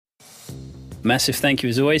Massive thank you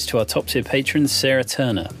as always to our top tier patron, Sarah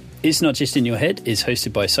Turner. It's Not Just In Your Head is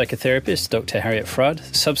hosted by psychotherapist Dr. Harriet Frudd,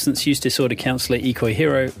 substance use disorder counsellor Ikoi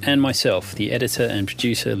Hiro, and myself, the editor and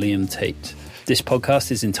producer Liam Tate. This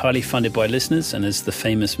podcast is entirely funded by listeners, and as the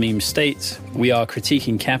famous meme states, we are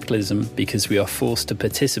critiquing capitalism because we are forced to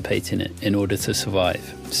participate in it in order to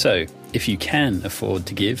survive. So, if you can afford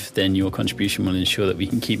to give, then your contribution will ensure that we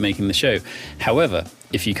can keep making the show. However,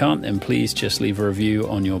 if you can't, then please just leave a review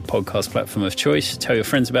on your podcast platform of choice, tell your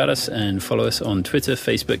friends about us, and follow us on Twitter,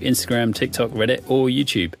 Facebook, Instagram, TikTok, Reddit, or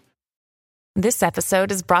YouTube. This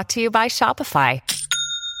episode is brought to you by Shopify.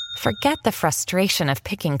 Forget the frustration of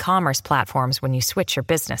picking commerce platforms when you switch your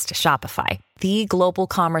business to Shopify, the global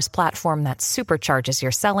commerce platform that supercharges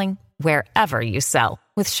your selling wherever you sell.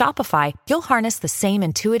 With Shopify, you'll harness the same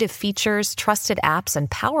intuitive features, trusted apps,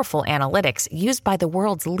 and powerful analytics used by the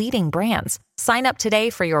world's leading brands. Sign up today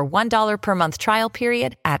for your $1 per month trial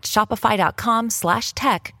period at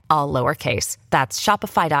shopify.com/tech, all lowercase. That's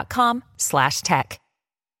shopify.com/tech.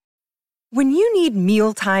 When you need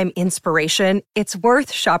mealtime inspiration, it's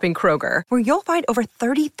worth shopping Kroger, where you'll find over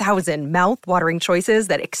 30,000 mouth-watering choices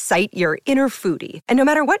that excite your inner foodie. And no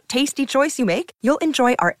matter what tasty choice you make, you'll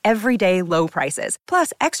enjoy our everyday low prices,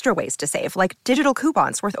 plus extra ways to save, like digital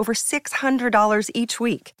coupons worth over $600 each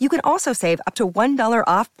week. You can also save up to $1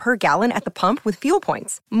 off per gallon at the pump with fuel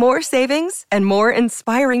points. More savings and more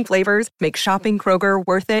inspiring flavors make shopping Kroger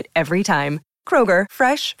worth it every time. Kroger,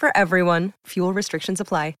 fresh for everyone. Fuel restrictions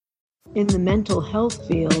apply. In the mental health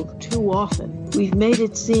field, too often, we've made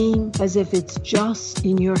it seem as if it's just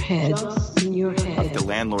in your head. The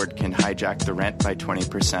landlord can hijack the rent by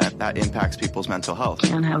 20%. That impacts people's mental health.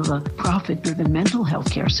 And have a profit-driven mental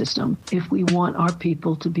health care system if we want our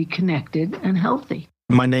people to be connected and healthy.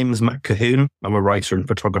 My name is Matt Colquhoun. I'm a writer and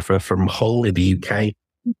photographer from Hull in the UK.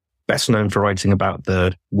 Best known for writing about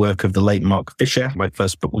the work of the late Mark Fisher. My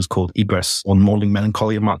first book was called Egress on Mourning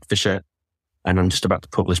Melancholy of Mark Fisher. And I'm just about to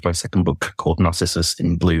publish my second book called Narcissus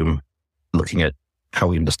in Bloom, looking at how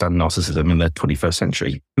we understand narcissism in the 21st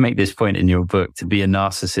century. You make this point in your book, to be a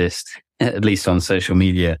narcissist, at least on social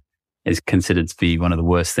media, is considered to be one of the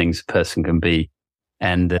worst things a person can be.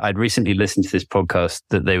 And I'd recently listened to this podcast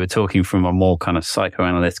that they were talking from a more kind of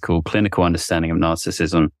psychoanalytical, clinical understanding of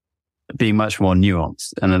narcissism, being much more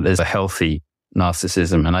nuanced, and that there's a healthy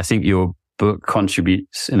narcissism. And I think your book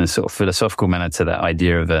contributes in a sort of philosophical manner to that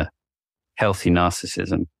idea of a healthy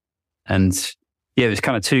narcissism. And yeah, there's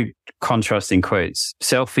kind of two contrasting quotes.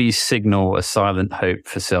 Selfies signal a silent hope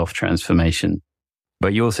for self-transformation.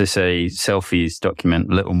 But you also say selfies document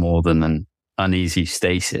little more than an uneasy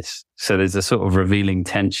stasis. So there's a sort of revealing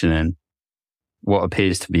tension in what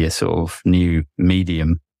appears to be a sort of new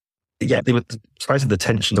medium. Yeah, they were trying to the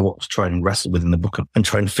tension to what to try and wrestle with in the book and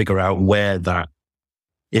try and figure out where that,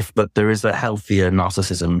 if but there is a healthier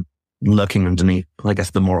narcissism lurking underneath, I guess,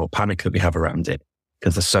 the moral panic that we have around it,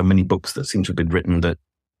 because there's so many books that seem to have been written that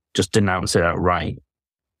just denounce it outright.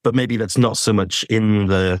 But maybe that's not so much in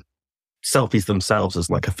the selfies themselves as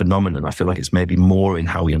like a phenomenon. I feel like it's maybe more in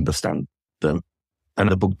how we understand them. And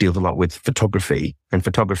the book deals a lot with photography, and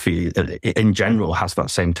photography in general has that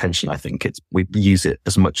same tension. I think we use it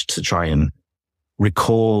as much to try and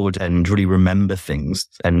record and really remember things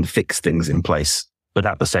and fix things in place. But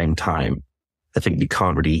at the same time, I think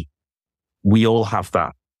we all have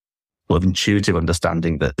that sort of intuitive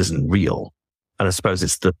understanding that isn't real. And I suppose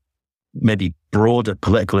it's the maybe broader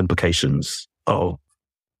political implications of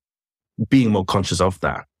being more conscious of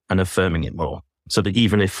that and affirming it more. So that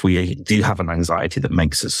even if we do have an anxiety that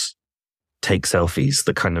makes us take selfies,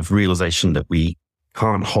 the kind of realization that we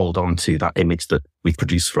can't hold on to that image that we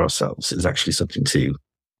produce for ourselves is actually something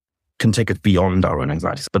can take us beyond our own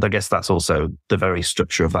anxieties. But I guess that's also the very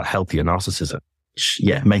structure of that healthier narcissism.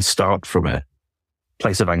 Yeah, may start from a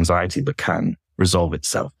place of anxiety, but can resolve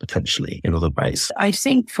itself potentially in other ways. I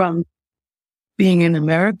think from being an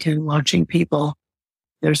American, watching people,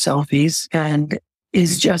 their selfies, and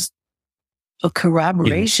is just a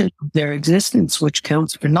corroboration of their existence, which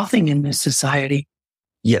counts for nothing in this society.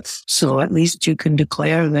 Yes. So at least you can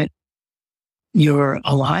declare that you're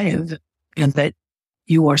alive and that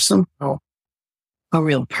you are somehow a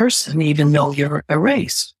real person, even though you're a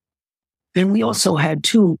race. And we also had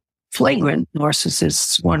two flagrant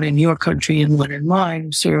narcissists, one in your country and one in mine,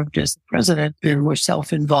 who served as the president and were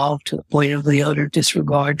self-involved to the point of the utter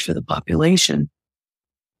disregard for the population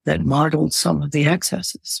that modeled some of the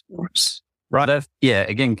excesses for us. Right. Yeah,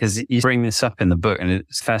 again, because you bring this up in the book and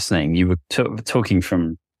it's fascinating. You were talking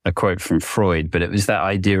from a quote from Freud, but it was that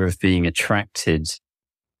idea of being attracted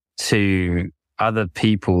to other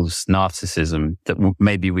people's narcissism that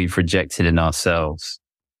maybe we've rejected in ourselves.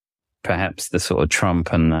 perhaps the sort of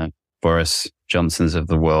Trump and the Boris Johnsons of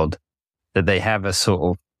the world, that they have a sort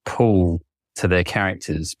of pull to their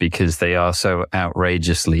characters because they are so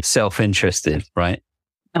outrageously self-interested, right?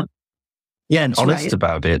 Yeah, and That's honest right.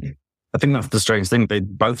 about it. I think that's the strange thing. They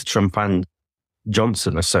both Trump and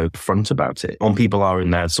Johnson are so front about it. When people are in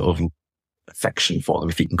their sort of affection for them,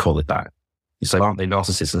 if you can call it that. You say, aren't they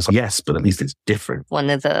narcissists? And so, yes, but at least it's different.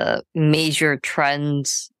 One of the major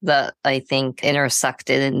trends that I think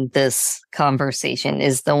intersected in this conversation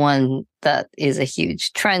is the one that is a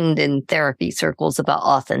huge trend in therapy circles about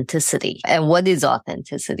authenticity. And what is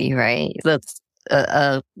authenticity, right? That's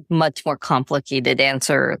a much more complicated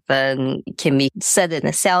answer than can be said in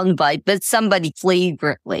a soundbite, but somebody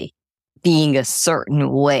flagrantly being a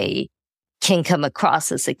certain way can come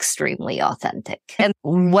across as extremely authentic. And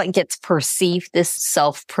what gets perceived as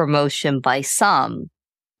self-promotion by some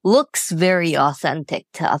looks very authentic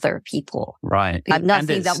to other people. Right. I'm not And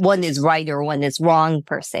saying that one is right or one is wrong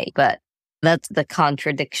per se, but that's the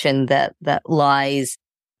contradiction that lies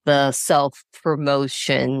the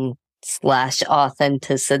self-promotion /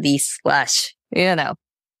 authenticity /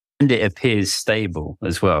 And it appears stable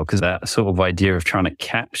as well, because that sort of idea of trying to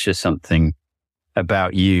capture something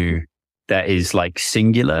about you that is like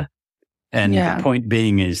singular. And Yeah. the point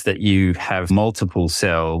being is that you have multiple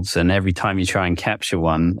selves, and every time you try and capture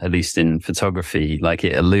one, at least in photography, like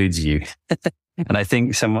it eludes you. And I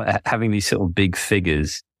think having these sort of big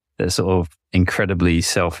figures that are sort of incredibly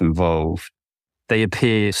self-involved, they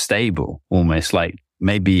appear stable, almost like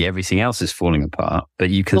maybe everything else is falling apart, but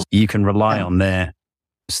you can rely on their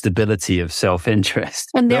stability of self-interest.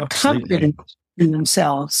 And they're Absolutely. confident in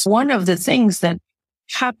themselves. One of the things that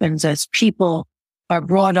happens as people are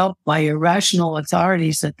brought up by irrational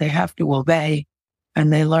authorities that they have to obey,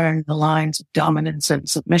 and they learn the lines of dominance and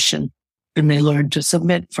submission, and they learn to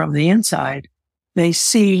submit from the inside. They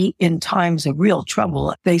see in times of real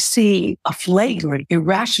trouble, they see a flagrant,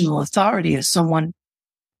 irrational authority as someone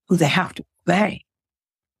who they have to obey,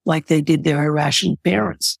 like they did their irrational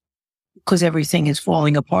parents, because everything is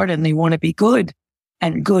falling apart and they want to be good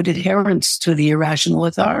and good adherence to the irrational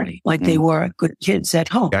authority, like they were good kids at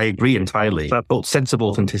home. I agree entirely. That sense of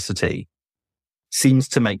authenticity seems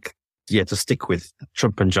to make, to stick with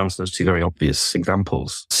Trump and Johnson as two very obvious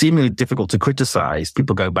examples, seemingly difficult to criticize.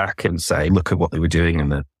 People go back and say, look at what they were doing in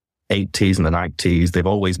the 80s and the 90s. They've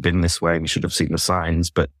always been this way. We should have seen the signs,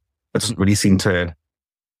 but it doesn't really seem to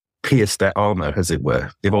pierce their armor, as it were.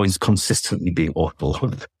 They've always consistently been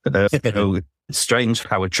awful. It's strange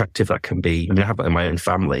how attractive that can be. I mean, I have that in my own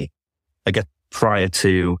family. I guess prior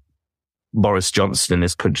to Boris Johnson in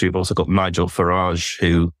this country, we've also got Nigel Farage,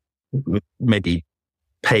 who maybe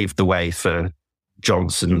paved the way for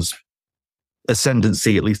Johnson's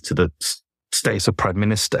ascendancy, at least to the status of Prime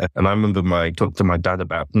Minister. And I remember I talked to my dad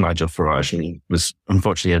about Nigel Farage, and he was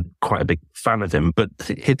unfortunately quite a big fan of him. But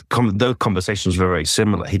those conversations were very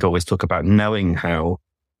similar. He'd always talk about knowing how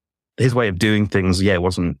his way of doing things,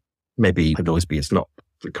 wasn't, maybe it'd always be it's not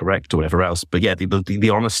correct or whatever else. But the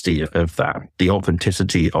honesty of that, the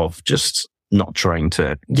authenticity of just not trying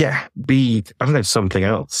to, be, I don't know, something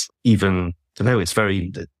else. Even, I don't know, it's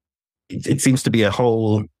very, it seems to be a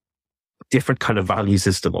whole different kind of value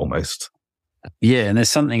system almost. Yeah, and there's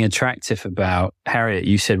something attractive about, Harriet,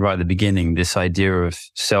 you said right at the beginning, this idea of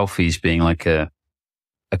selfies being like a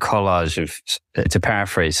collage of, to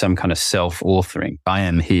paraphrase, some kind of self-authoring. I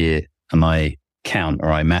am here and I count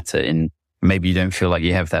or I matter. And maybe you don't feel like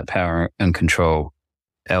you have that power and control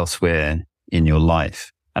elsewhere in your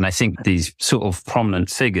life. And I think these sort of prominent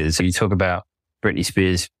figures, you talk about Britney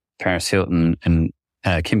Spears, Paris Hilton, and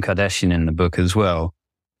Kim Kardashian in the book as well.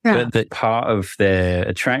 Yeah. But that part of their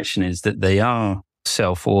attraction is that they are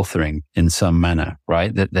self-authoring in some manner, right?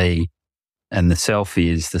 And the selfie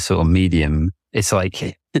is the sort of medium. It's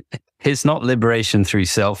like, it's not liberation through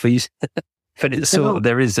selfies, but it's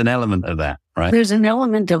there is an element of that, right? There's an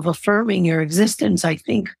element of affirming your existence. I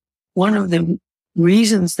think one of the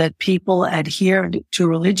reasons that people adhered to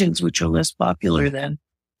religions which are less popular then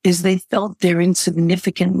is they felt their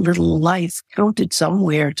insignificant little life counted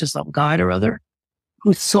somewhere to some God or other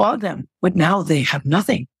who saw them, but now they have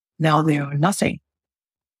nothing. Now they are nothing.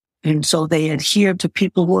 And so they adhere to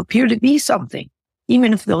people who appear to be something,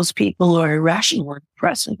 even if those people are irrational or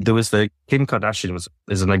depressing. There was the Kim Kardashian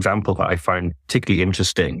is an example that I find particularly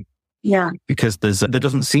interesting. Yeah. Because there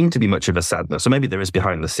doesn't seem to be much of a sadness. So maybe there is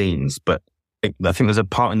behind the scenes, but I think there's a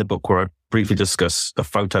part in the book where I briefly discuss a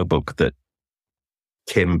photo book that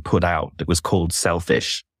Kim put out that was called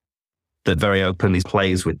Selfish, that very openly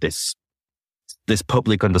plays with this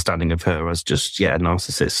public understanding of her as just, a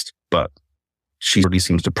narcissist. But she really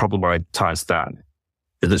seems to problematize that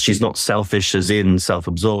That she's not selfish as in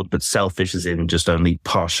self-absorbed, but selfish as in just only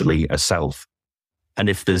partially a self. And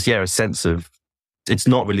if there's, a sense of, it's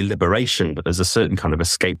not really liberation, but there's a certain kind of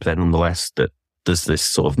escape there nonetheless, that there's this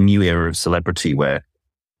sort of new era of celebrity where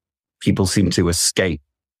people seem to escape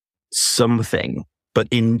something, but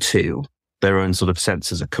into their own sort of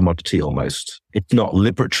sense as a commodity almost. It's not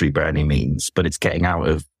liberatory by any means, but it's getting out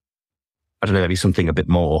of, I don't know, maybe something a bit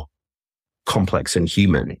more complex and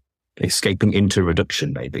human, escaping into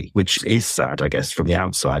reduction maybe, which is sad, I guess, from the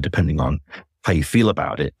outside, depending on how you feel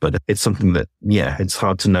about it. But it's something that, it's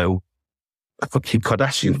hard to know what Kim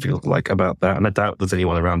Kardashian feels like about that. And I doubt there's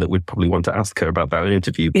anyone around that would probably want to ask her about that in an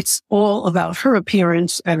interview. It's all about her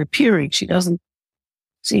appearance and appearing. She doesn't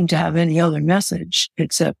seem to have any other message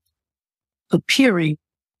except appearing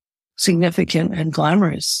significant and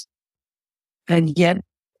glamorous. And yet,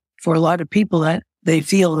 for a lot of people, that they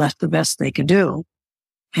feel that's the best they can do.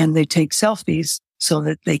 And they take selfies so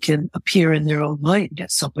that they can appear in their own light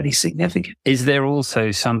as somebody significant. Is there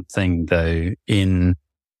also something, though, you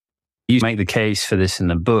make the case for this in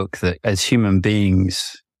the book, that as human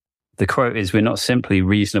beings, the quote is, we're not simply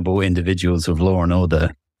reasonable individuals of law and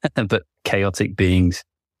order, but chaotic beings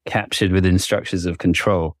captured within structures of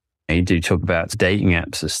control. You do talk about dating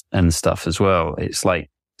apps and stuff as well. It's like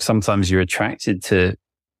sometimes you're attracted to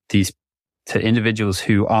individuals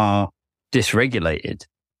who are dysregulated,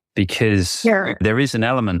 because there is an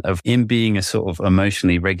element of, in being a sort of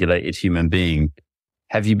emotionally regulated human being,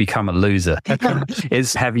 have you become a loser?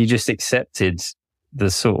 Have you just accepted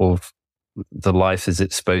the sort of the life as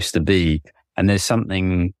it's supposed to be? And there's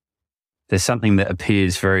something that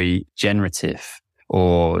appears very generative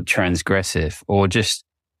or transgressive or just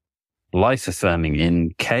life affirming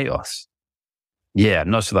in chaos. Yeah, I'm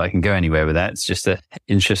not sure that I can go anywhere with that. It's just an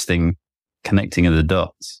interesting connecting of the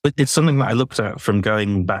dots. It's something that I looked at from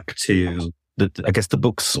going back to, I guess the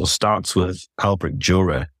book sort of starts with Albrecht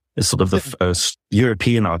Dürer as sort of the first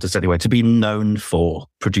European artist anyway to be known for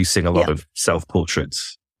producing a lot of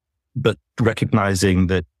self-portraits, but recognizing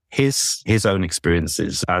that his own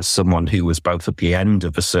experiences as someone who was both at the end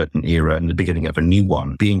of a certain era and the beginning of a new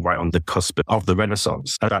one, being right on the cusp of the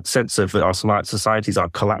Renaissance, and that sense of that our societies are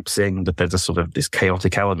collapsing, that there's a sort of this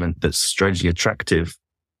chaotic element that's strangely attractive.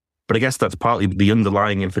 But I guess that's partly the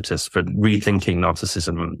underlying impetus for rethinking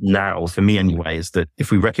narcissism now, for me anyway, is that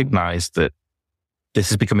if we recognize that this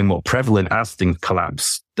is becoming more prevalent as things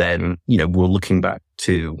collapse, then, we're looking back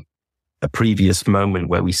to a previous moment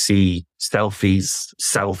where we see selfies,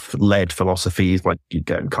 self-led philosophies like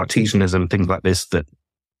Cartesianism, things like this, that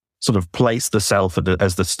sort of place the self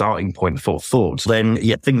as the starting point for thought. Then,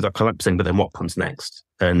 things are collapsing, but then what comes next?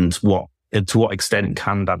 And to what extent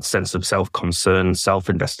can that sense of self-concern,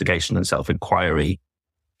 self-investigation and self-inquiry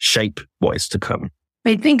shape what is to come?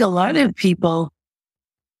 I think a lot of people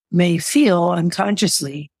may feel,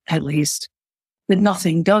 unconsciously at least, that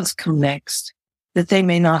nothing does come next, that they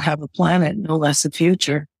may not have a planet, no less a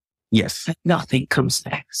future. Yes. That nothing comes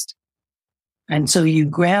next. And so you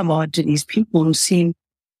grab onto these people who seem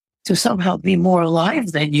to somehow be more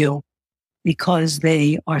alive than you because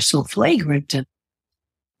they are so flagrant and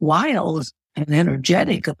wild and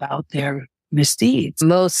energetic about their misdeeds.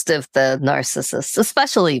 Most of the narcissists,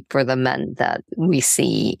 especially for the men that we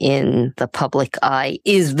see in the public eye,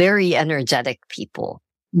 is very energetic people.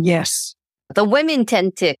 Yes. The women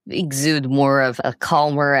tend to exude more of a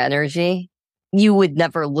calmer energy. You would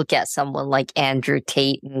never look at someone like Andrew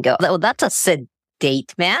Tate and go, oh, that's a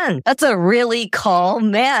sedate man. That's a really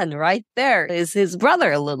calm man right there. Is his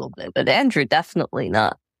brother a little bit, but Andrew definitely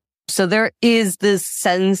not. So there is this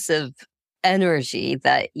sense of energy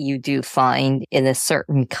that you do find in a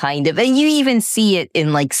certain kind of, and you even see it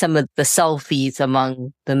in like some of the selfies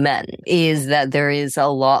among the men, is that there is a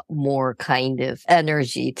lot more kind of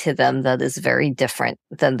energy to them that is very different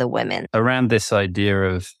than the women. Around this idea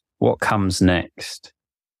of what comes next,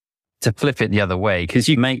 to flip it the other way, because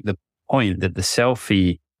you make the point that the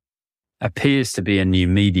selfie appears to be a new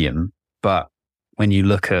medium, but when you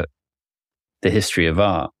look at the history of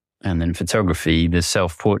art, and in photography, the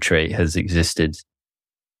self-portrait has existed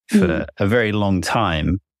for a very long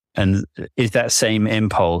time. And is that same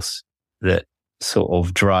impulse that sort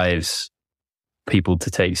of drives people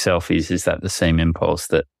to take selfies? Is that the same impulse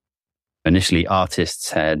that initially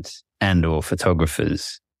artists had and or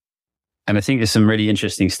photographers? And I think there's some really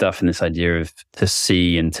interesting stuff in this idea of to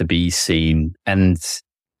see and to be seen, and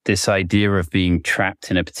this idea of being trapped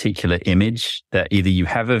in a particular image that either you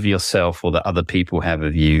have of yourself or that other people have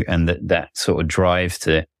of you, and that sort of drive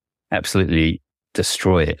to absolutely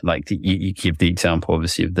destroy it. Like you give the example,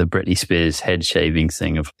 obviously, of the Britney Spears head shaving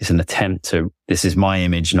thing of it's an attempt to, this is my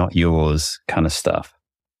image, not yours kind of stuff.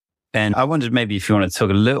 And I wondered maybe if you want to talk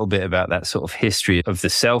a little bit about that sort of history of the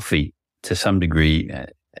selfie to some degree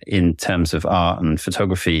in terms of art and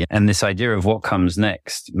photography, and this idea of what comes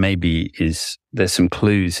next. Maybe there's some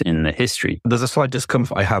clues in the history. There's a slight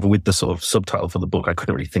discomfort I have with the sort of subtitle for the book. I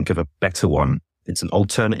couldn't really think of a better one. It's an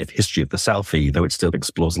alternative history of the selfie, though it still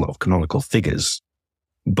explores a lot of canonical figures.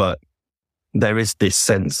 But there is this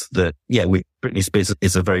sense that, Britney Spears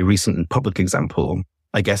is a very recent and public example.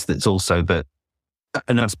 I guess that's also that,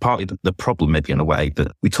 and that's partly the problem maybe in a way,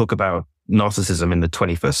 that we talk about narcissism in the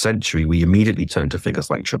 21st century, we immediately turn to figures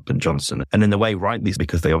like Trump and Johnson. And in a way, rightly,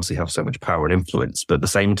 because they obviously have so much power and influence. But at the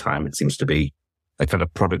same time, it seems to be a kind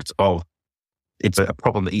of product of, it's a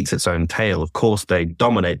problem that eats its own tail. Of course, they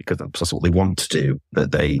dominate because that's what they want to do,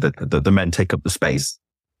 that the men take up the space.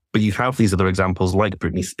 But you have these other examples like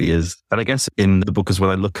Britney Spears. And I guess in the book as well,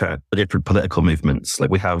 I look at the different political movements. Like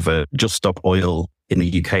we have Just Stop Oil in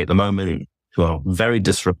the UK at the moment, who are very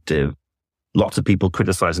disruptive. Lots of people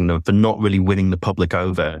criticizing them for not really winning the public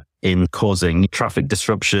over in causing traffic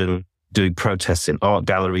disruption, doing protests in art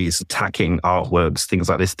galleries, attacking artworks, things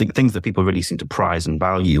like this, things that people really seem to prize and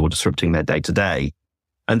value or disrupting their day to day.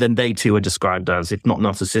 And then they too are described as, if not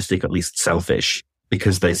narcissistic, at least selfish,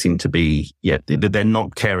 because they seem to be, they're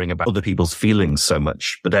not caring about other people's feelings so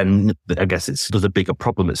much. But then I guess there's a bigger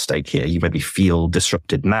problem at stake here. You maybe feel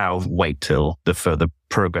disrupted now, wait till the further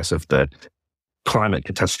progress of the climate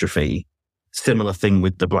catastrophe. Similar thing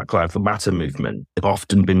with the Black Lives Matter movement. They've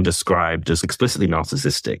often been described as explicitly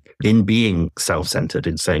narcissistic in being self-centered,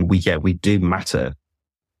 in saying, we do matter.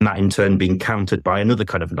 And that in turn being countered by another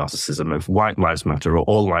kind of narcissism of white lives matter or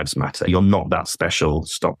all lives matter. You're not that special.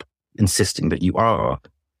 Stop insisting that you are.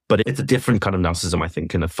 But it's a different kind of narcissism, I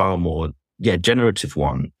think, and a far more, generative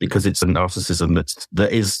one, because it's a narcissism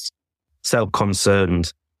that is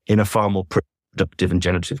self-concerned in a far more productive and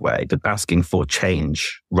generative way, that asking for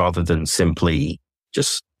change rather than simply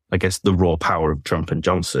just, I guess, the raw power of Trump and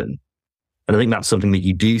Johnson. And I think that's something that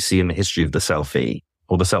you do see in the history of the selfie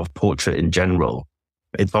or the self-portrait in general.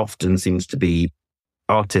 It often seems to be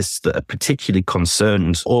artists that are particularly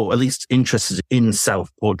concerned or at least interested in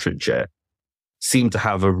self-portraiture seem to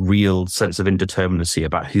have a real sense of indeterminacy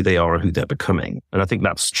about who they are or who they're becoming. And I think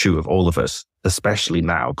that's true of all of us, especially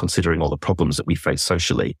now, considering all the problems that we face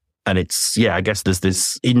socially. And it's, I guess there's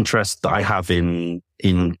this interest that I have in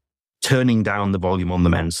turning down the volume on the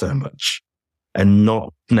men so much and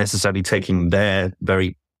not necessarily taking their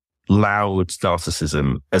very loud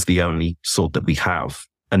narcissism as the only sort that we have,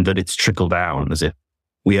 and that it's trickled down as if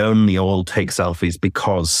we only all take selfies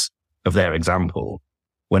because of their example,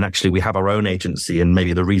 when actually we have our own agency and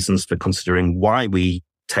maybe the reasons for considering why we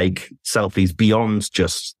take selfies beyond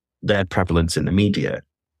just their prevalence in the media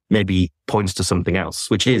maybe points to something else,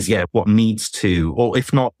 which is, what needs to, or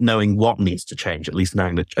if not knowing what needs to change, at least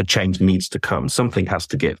knowing that a change needs to come, something has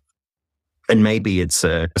to give. And maybe it's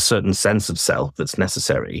a certain sense of self that's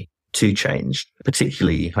necessary to change.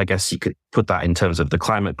 Particularly, I guess you could put that in terms of the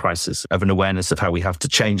climate crisis, of an awareness of how we have to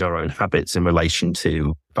change our own habits in relation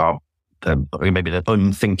to our maybe the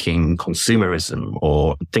unthinking consumerism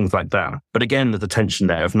or things like that. But again, there's a tension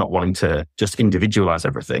there of not wanting to just individualize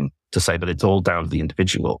everything, to say that it's all down to the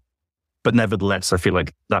individual. But nevertheless, I feel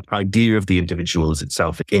like that idea of the individual is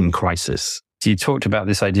itself in crisis. So you talked about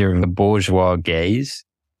this idea of the bourgeois gaze,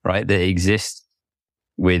 right, that exists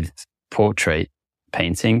with portrait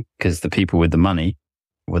painting, because the people with the money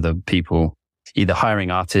were the people either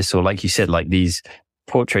hiring artists or, like you said, like these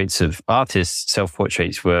portraits of artists,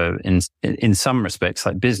 self-portraits were in some respects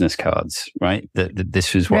like business cards, right? That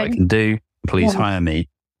this is what I can do. Please hire me.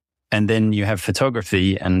 And then you have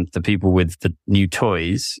photography, and the people with the new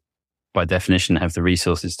toys, by definition, have the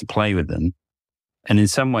resources to play with them. And in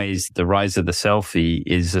some ways, the rise of the selfie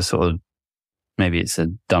is a sort of, maybe it's a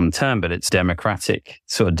dumb term, but it's democratic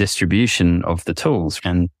sort of distribution of the tools.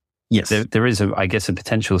 And yes, there is, I guess, a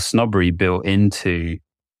potential snobbery built into,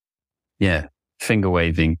 finger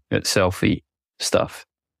waving at selfie stuff.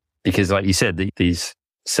 Because like you said, these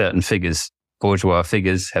certain figures, bourgeois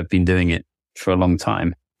figures, have been doing it for a long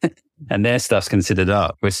time. And their stuff's considered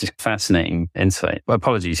art, which is a fascinating insight. Well,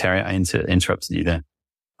 apologies, Harry, I interrupted you there.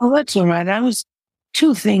 Oh, that's all right.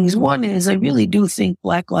 Two things. One is I really do think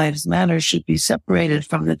Black Lives Matter should be separated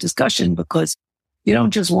from the discussion, because you don't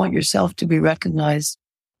just want yourself to be recognized.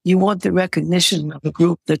 You want the recognition of a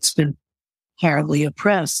group that's been terribly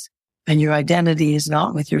oppressed, and your identity is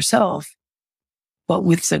not with yourself, but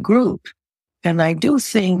with the group. And I do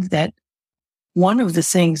think that one of the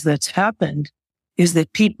things that's happened is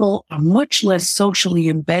that people are much less socially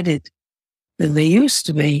embedded than they used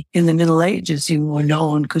to be. In the Middle Ages, you were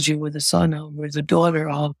known because you were the son of or the daughter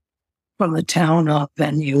of, from the town up,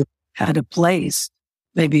 and you had a place,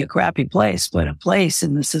 maybe a crappy place, but a place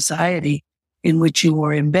in the society in which you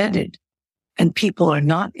were embedded. And people are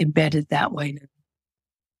not embedded that way now.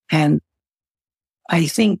 And I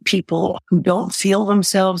think people who don't feel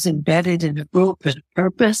themselves embedded in a group and a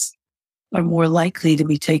purpose are more likely to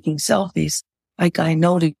be taking selfies. Like I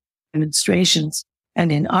noted in demonstrations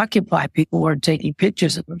and in Occupy, people were taking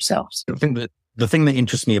pictures of themselves. I think that the thing that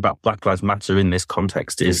interests me about Black Lives Matter in this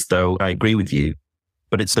context is, though I agree with you,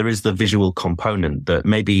 but there is the visual component that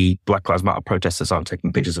maybe Black Lives Matter protesters aren't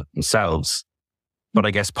taking pictures of themselves. But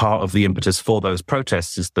I guess part of the impetus for those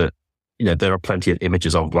protests is that, there are plenty of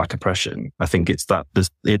images of Black oppression. I think it's that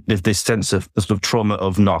there's this sense of the sort of trauma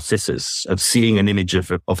of Narcissus, of seeing an image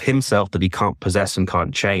of himself that he can't possess and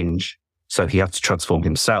can't change. So he has to transform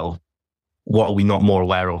himself. What are we not more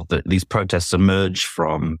aware of? That these protests emerge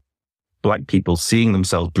from Black people seeing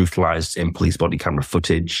themselves brutalized in police body camera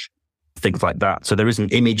footage, things like that. So there is an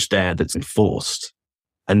image there that's enforced.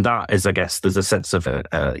 And that is, I guess, there's a sense of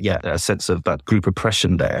a sense of that group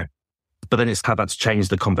oppression there. But then it's how that's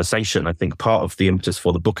changed the conversation. I think part of the impetus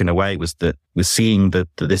for the book, in a way, was that we're seeing that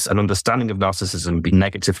an understanding of narcissism be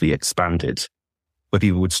negatively expanded, where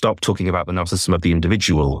people would stop talking about the narcissism of the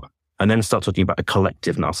individual and then start talking about a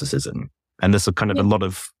collective narcissism. And there's a kind of a lot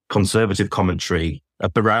of conservative commentary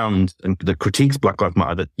around and that critiques Black Lives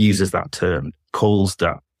Matter that uses that term, calls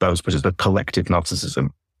those processes a collective narcissism.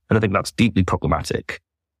 And I think that's deeply problematic.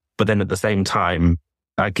 But then at the same time,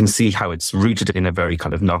 I can see how it's rooted in a very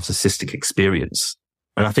kind of narcissistic experience.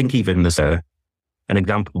 And I think even there's an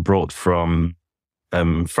example brought from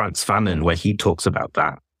Frantz Fanon, where he talks about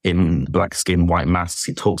that in Black Skin, White Masks.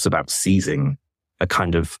 He talks about seizing a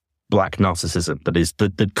kind of Black narcissism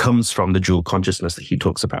that comes from the dual consciousness that he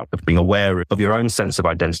talks about, of being aware of your own sense of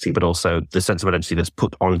identity, but also the sense of identity that's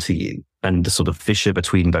put onto you, and the sort of fissure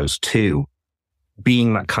between those two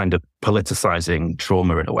being that kind of politicizing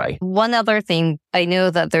trauma in a way. One other thing, I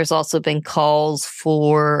know that there's also been calls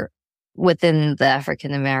for within the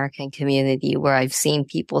African American community where I've seen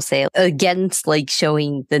people say against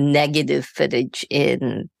showing the negative footage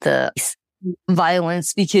in the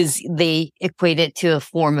violence because they equate it to a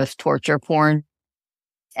form of torture porn.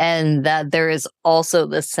 And that there is also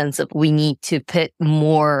this sense of we need to put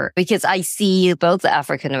more, because I see both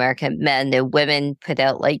African American men and women put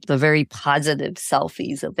out the very positive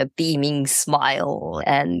selfies of a beaming smile.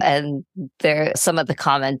 And there some of the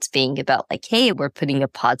comments being about hey, we're putting a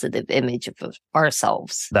positive image of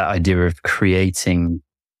ourselves. That idea of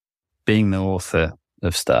being the author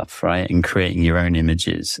of stuff, right? And creating your own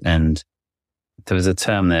images. And there was a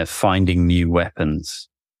term there, finding new weapons.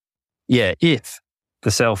 Yeah, if the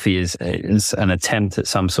selfie is an attempt at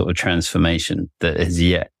some sort of transformation that has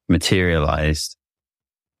yet materialized,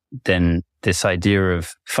 then this idea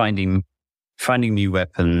of finding new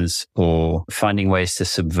weapons or finding ways to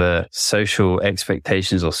subvert social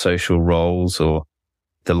expectations or social roles or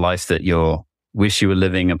the life that you wish you were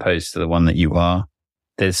living opposed to the one that you are.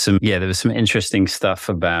 There was some interesting stuff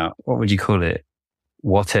about, what would you call it?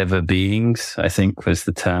 Whatever beings, I think was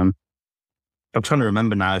the term. I'm trying to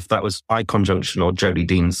remember now if that was I Conjunction or Jodie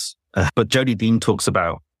Dean's. But Jodie Dean talks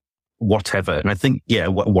about whatever. And I think,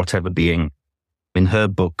 whatever being in her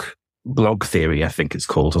book, Blog Theory, I think it's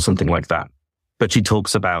called, or something like that. But she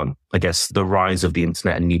talks about, I guess, the rise of the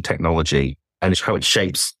internet and new technology and how it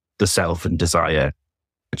shapes the self and desire.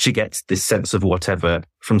 But she gets this sense of whatever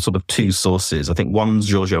from sort of two sources. I think one's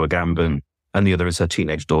Giorgio Agamben and the other is her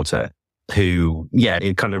teenage daughter, who,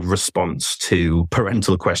 in kind of response to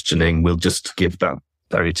parental questioning, will just give that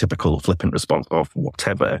very typical flippant response of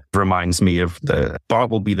whatever. Reminds me of the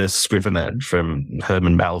Bartleby the Scrivener from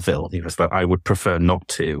Herman Melville. He was that I would prefer not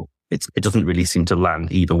to. It doesn't really seem to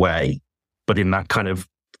land either way. But in that kind of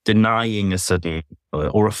denying a certain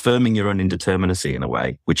or affirming your own indeterminacy in a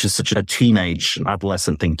way, which is such a teenage and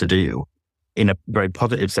adolescent thing to do, in a very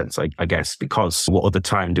positive sense, I guess, because what other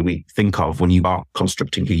time do we think of when you are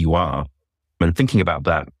constructing who you are and thinking about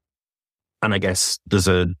that? And I guess there's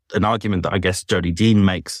an argument that I guess Jodie Dean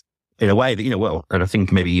makes in a way that, and I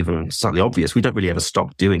think maybe even slightly obvious, we don't really ever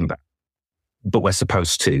stop doing that. But we're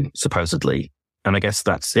supposed to, supposedly. And I guess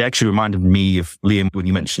it actually reminded me of, Liam, when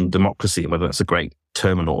you mentioned democracy and whether that's a great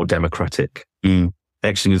term or democratic.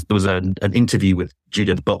 Actually, there was an interview with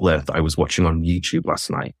Judith Butler that I was watching on YouTube last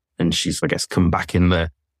night. And she's, I guess, come back in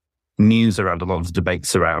the news around a lot of the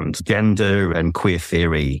debates around gender and queer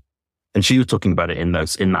theory. And she was talking about it in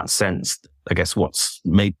that sense. I guess what's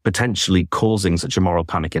potentially causing such a moral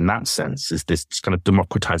panic in that sense is this kind of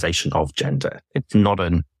democratization of gender. It's not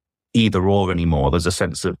an either or anymore. There's a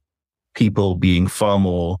sense of people being far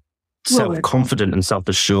more self-confident and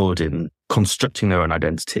self-assured in constructing their own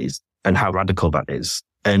identities and how radical that is.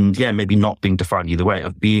 And yeah, maybe not being defined either way,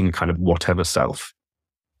 of being a kind of whatever self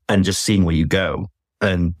and just seeing where you go.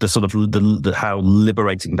 And the sort of the how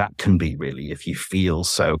liberating that can be, really, if you feel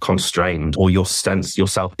so constrained, or your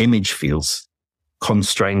self-image feels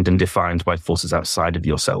constrained and defined by forces outside of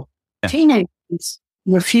yourself. Yeah. Teenagers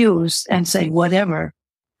refuse and say whatever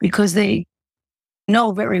because they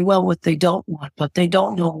know very well what they don't want, but they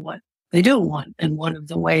don't know what they do want. And one of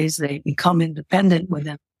the ways they become independent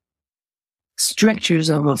within strictures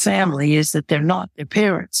of a family is that they're not their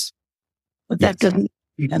parents. But that doesn't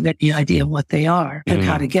have any idea of what they are and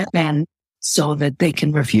how to get them so that they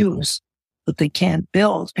can refuse, but they can't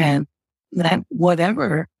build. And that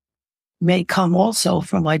whatever may come also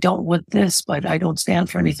from, I don't want this, but I don't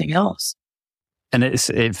stand for anything else. And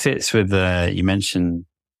it fits with, you mentioned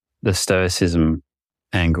the Stoicism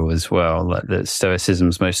angle as well, like that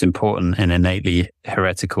Stoicism's most important and innately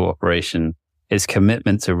heretical operation is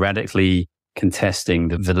commitment to radically contesting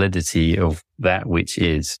the validity of that which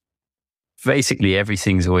is. Basically,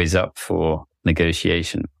 everything's always up for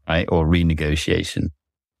negotiation, right? Or renegotiation.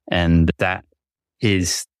 And that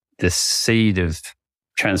is the seed of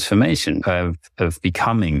transformation, of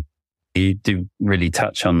becoming. You do really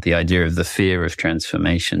touch on the idea of the fear of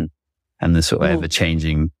transformation and the sort of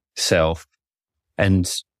ever-changing self.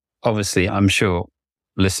 And obviously, I'm sure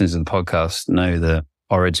listeners of the podcast know the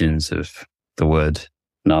origins of the word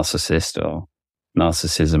narcissist or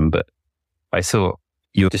narcissism, but I thought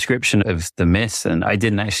your description of the myth, and I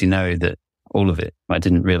didn't actually know that all of it. I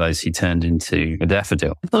didn't realize he turned into a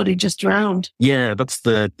daffodil. I thought he just drowned. Yeah, that's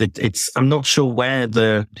I'm not sure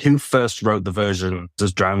who first wrote the version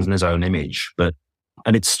just drowns in his own image,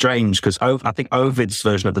 and it's strange because I think Ovid's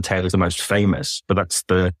version of the tale is the most famous, but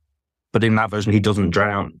in that version, he doesn't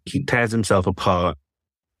drown. He tears himself apart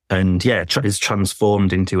and is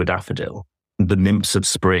transformed into a daffodil. The nymphs of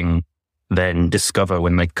spring then discover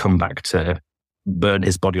when they come back to burn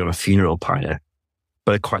his body on a funeral pyre.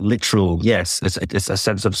 But quite literal, yes, it's a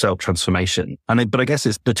sense of self-transformation. But I guess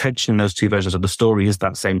it's the tension in those two versions of the story is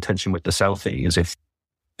that same tension with the selfie, as if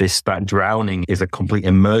that drowning is a complete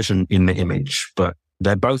immersion in the image, but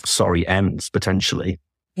they're both sorry ends, potentially.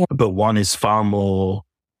 Yeah. But one is far more,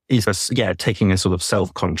 taking a sort of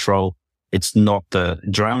self-control. It's not the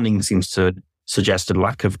drowning seems to suggest a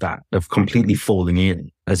lack of that, of completely falling in,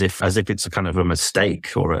 as if it's a kind of a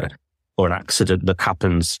mistake or an accident that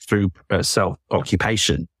happens through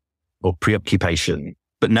self-occupation or preoccupation.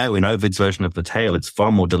 But no, in Ovid's version of the tale, it's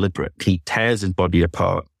far more deliberate. He tears his body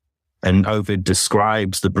apart, and Ovid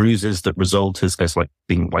describes the bruises that result as like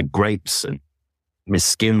being like grapes and his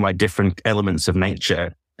skin like different elements of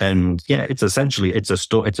nature. And it's essentially, it's a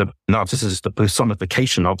narcissist, the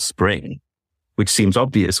personification of spring, which seems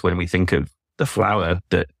obvious when we think of the flower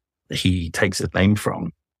that he takes its name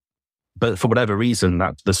from. But for whatever reason,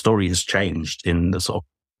 that the story has changed in the sort of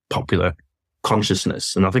popular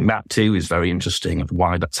consciousness. And I think that too is very interesting of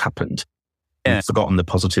why that's happened. Yeah. I've forgotten the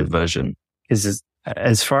positive version. Because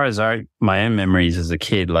as far as my own memories as a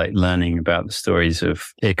kid, like learning about the stories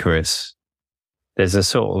of Icarus, there's a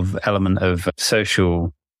sort of element of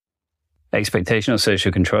social expectation or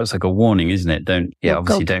social control. It's like a warning, isn't it? Don't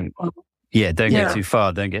get too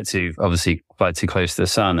far. Don't get too, obviously, fly too close to the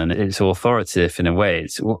sun. And it's authoritative in a way.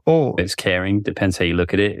 It's caring. Depends how you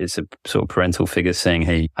look at it. It's a sort of parental figure saying,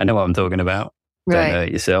 hey, I know what I'm talking about. Don't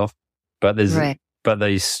hurt yourself. But but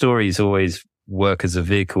those stories always work as a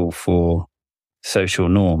vehicle for social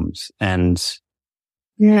norms. And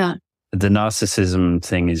the narcissism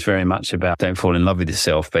thing is very much about don't fall in love with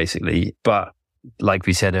yourself, basically. But like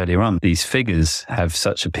we said earlier on, these figures have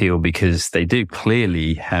such appeal because they do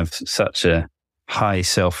clearly have such a high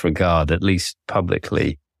self-regard, at least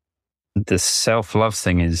publicly. The self-love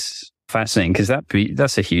thing is fascinating because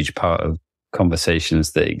that's a huge part of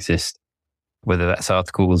conversations that exist, whether that's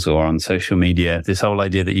articles or on social media. This whole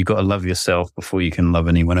idea that you've got to love yourself before you can love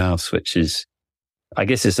anyone else, which is, I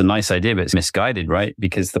guess it's a nice idea, but it's misguided, right?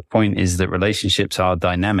 Because the point is that relationships are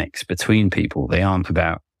dynamics between people. They aren't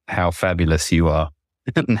about how fabulous you are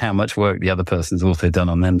and how much work the other person's also done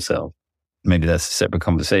on themselves. Maybe that's a separate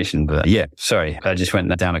conversation, but sorry. I just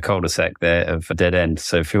went down a cul-de-sac there of a dead end.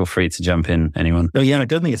 So feel free to jump in, anyone. Oh yeah, I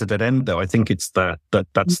don't think it's a dead end though. I think it's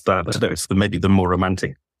it's maybe the more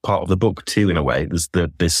romantic part of the book too, in a way. There's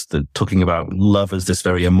the talking about love as this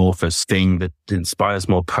very amorphous thing that inspires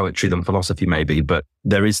more poetry than philosophy maybe, but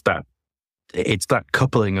there is it's that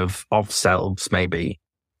coupling of selves maybe.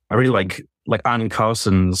 I really like Anne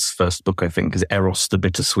Carson's first book, I think, is Eros the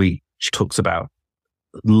Bittersweet. She talks about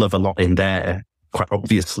love a lot in there, quite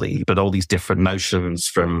obviously, but all these different notions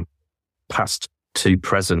from past to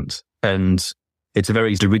present. And it's a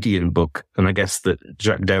very Derridian book. And I guess that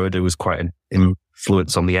Jacques Derrida was quite an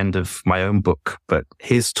influence on the end of my own book. But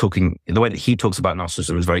the way that he talks about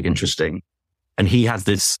narcissism is very interesting. And he has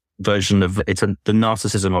this version of the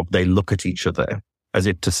narcissism of they look at each other, as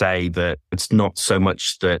if to say that it's not so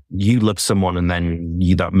much that you love someone and then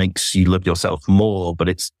that makes you love yourself more, but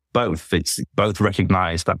it's both. It's both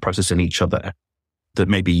recognize that process in each other. That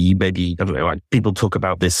maybe, I don't know, like people talk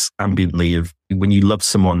about this ambiently of when you love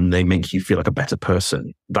someone, they make you feel like a better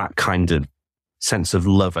person. That kind of sense of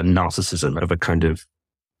love and narcissism of a kind of,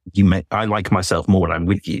 I like myself more when I'm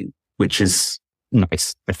with you, which is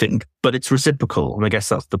nice, I think, but it's reciprocal. And I guess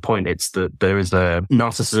that's the point. It's that there is a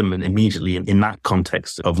narcissism, and immediately in that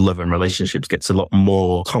context of love and relationships gets a lot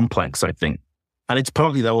more complex, I think. And it's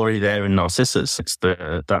probably already there in Narcissus. It's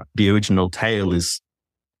that the original tale is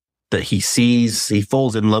that he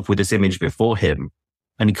falls in love with this image before him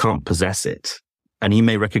and he can't possess it. And he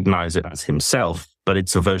may recognize it as himself, but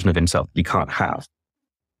it's a version of himself he can't have.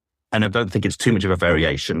 And I don't think it's too much of a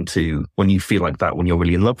variation to when you feel like that, when you're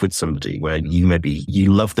really in love with somebody, where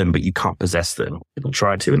you love them, but you can't possess them. People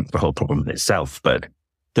try to, and the whole problem in itself. But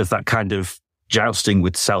there's that kind of jousting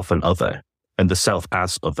with self and other, and the self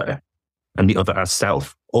as other, and the other as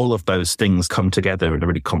self. All of those things come together in a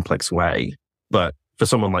really complex way. But for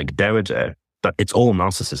someone like Derrida, that it's all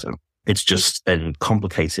narcissism. It's just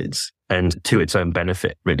complicated and to its own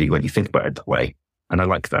benefit, really, when you think about it that way. And I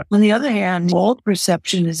like that. On the other hand, all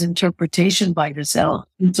perception is interpretation by yourself.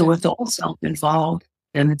 And so it's all self-involved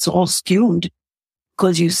and it's all skewed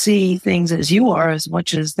because you see things as you are as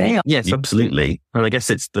much as they are. Yes, absolutely. And I guess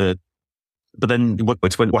but then what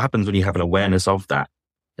happens when you have an awareness of that?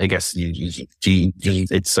 I guess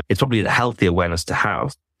it's probably a healthy awareness to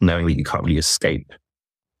have, knowing that you can't really escape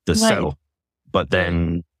the self. But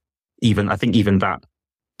then I think even that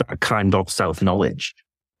kind of self-knowledge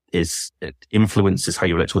it influences how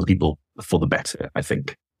you relate to other people for the better, I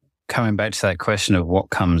think. Coming back to that question of what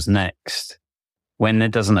comes next, when there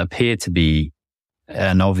doesn't appear to be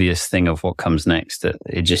an obvious thing of what comes next,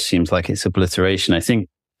 it just seems like it's obliteration. I think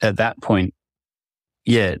at that point,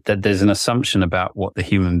 that there's an assumption about what the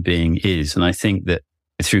human being is. And I think that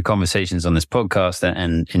through conversations on this podcast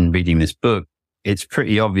and in reading this book, it's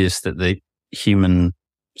pretty obvious that the human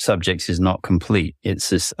subject is not complete. It's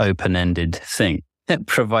this open-ended thing,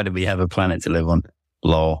 provided we have a planet to live on.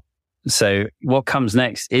 Lol. So what comes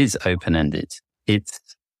next is open-ended. It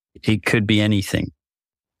could be anything.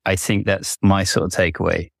 I think that's my sort of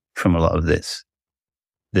takeaway from a lot of this.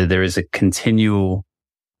 That there is a continual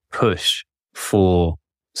push for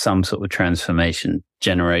some sort of transformation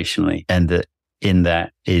generationally, and that in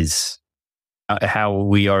that is how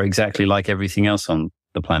we are exactly like everything else on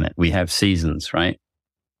the planet. We have seasons, right?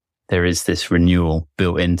 There is this renewal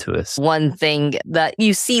built into us. One thing that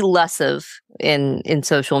you see less of in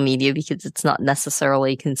social media, because it's not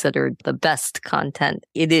necessarily considered the best content.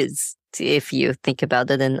 It is, if you think about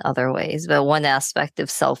it in other ways. But one aspect of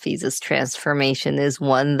Selfies as transformation is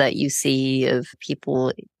one that you see of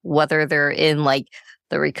people, whether they're in like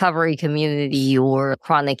the recovery community or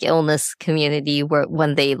chronic illness community, where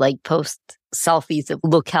when they like post selfies of,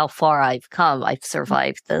 look how far I've come, I've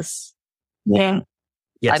survived this. Yeah.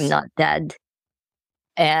 Yes. I'm not dead.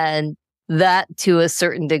 And that, to a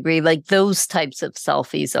certain degree, like those types of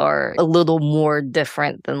selfies are a little more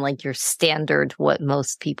different than like your standard, what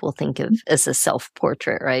most people think of as a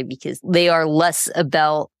self-portrait, right? Because they are less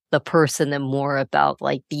about the person and more about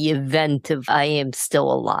like the event of I am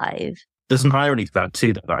still alive. There's an irony to that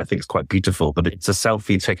too that I think is quite beautiful, but it's a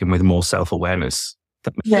selfie taken with more self-awareness.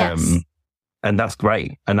 Yes. And that's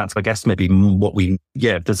great. And that's, I guess, maybe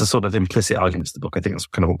there's a sort of implicit argument to the book. I think that's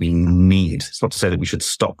kind of what we need. It's not to say that we should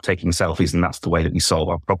stop taking selfies and that's the way that we solve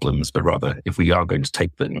our problems, but rather if we are going to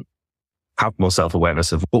take them, have more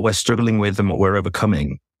self-awareness of what we're struggling with and what we're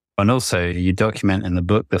overcoming. And also you document in the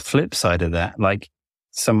book the flip side of that, like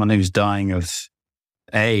someone who's dying of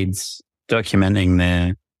AIDS, documenting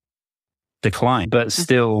their decline, but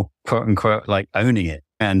still, quote unquote, like owning it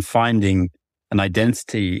and finding an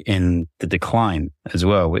identity in the decline as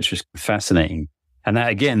well, which was fascinating. And that,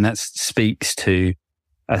 again, that speaks to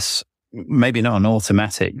us, maybe not an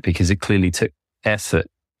automatic because it clearly took effort,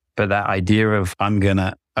 but that idea of I'm going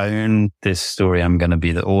to own this story, I'm going to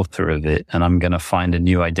be the author of it, and I'm going to find a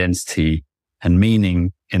new identity and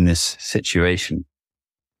meaning in this situation,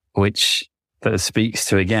 which that speaks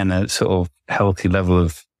to, again, a sort of healthy level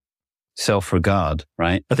of self-regard,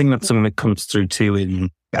 right? I think that's something that comes through too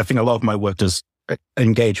I think a lot of my work does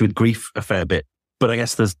engage with grief a fair bit, but I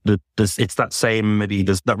guess there's that same, maybe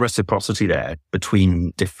there's that reciprocity there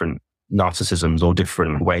between different narcissisms or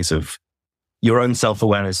different ways of your own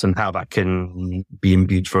self-awareness and how that can be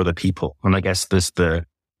imbued for other people. And I guess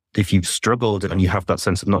if you've struggled and you have that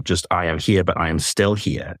sense of not just I am here, but I am still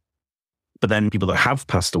here, but then people that have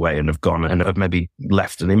passed away and have gone and have maybe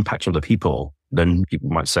left an impact on other people, then people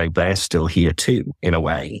might say they're still here too, in a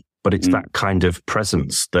way. But it's that kind of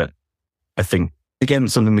presence that I think, again,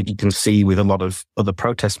 something that you can see with a lot of other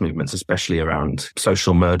protest movements, especially around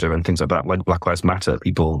social murder and things like that, like Black Lives Matter.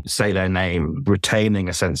 People say their name, retaining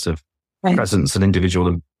a sense of presence and individual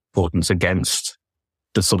importance against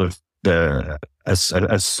the sort of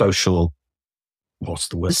a social, what's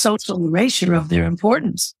the word? The social erasure of their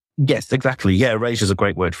importance. Yes, exactly. Yeah, erasure is a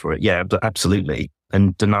great word for it. Yeah, absolutely.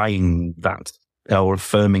 And denying that or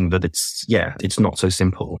affirming that it's not so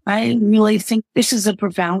simple. I really think this is a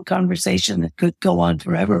profound conversation that could go on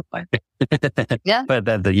forever. But yeah. But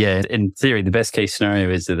in theory, the best case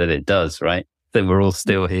scenario is that it does, right? That we're all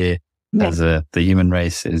still here as the human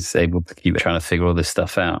race is able to keep trying to figure all this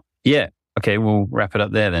stuff out. Yeah. Okay, we'll wrap it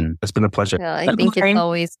up there then. It's been a pleasure. Yeah, I think it's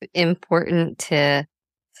always important to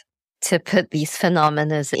put these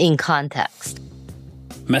phenomena in context.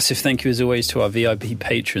 Massive thank you as always to our VIP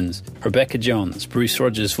patrons, Rebecca Johns, Bruce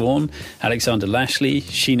Rogers Vaughan, Alexander Lashley,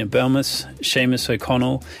 Sheena Belmas, Seamus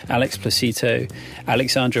O'Connell, Alex Placito,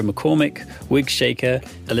 Alexandra McCormick, Wig Shaker,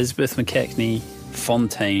 Elizabeth McKechnie,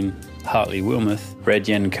 Fontaine, Hartley Wilmoth, Red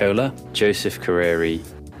Yen Cola, Joseph Carreri,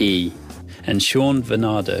 E, and Sean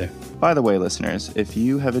Venado. By the way, listeners, if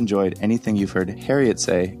you have enjoyed anything you've heard Harriet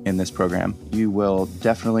say in this program, you will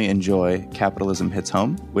definitely enjoy Capitalism Hits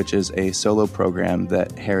Home, which is a solo program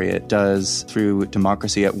that Harriet does through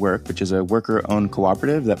Democracy at Work, which is a worker-owned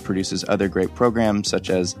cooperative that produces other great programs such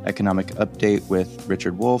as Economic Update with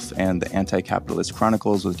Richard Wolff and the Anti-Capitalist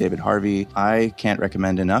Chronicles with David Harvey. I can't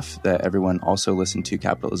recommend enough that everyone also listen to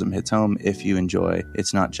Capitalism Hits Home if you enjoy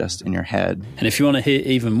It's Not Just in Your Head. And if you want to hear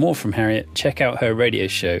even more from Harriet, check out her radio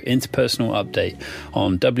show, Interpersonal Update,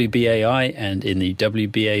 on WBAI and in the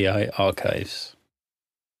WBAI archives.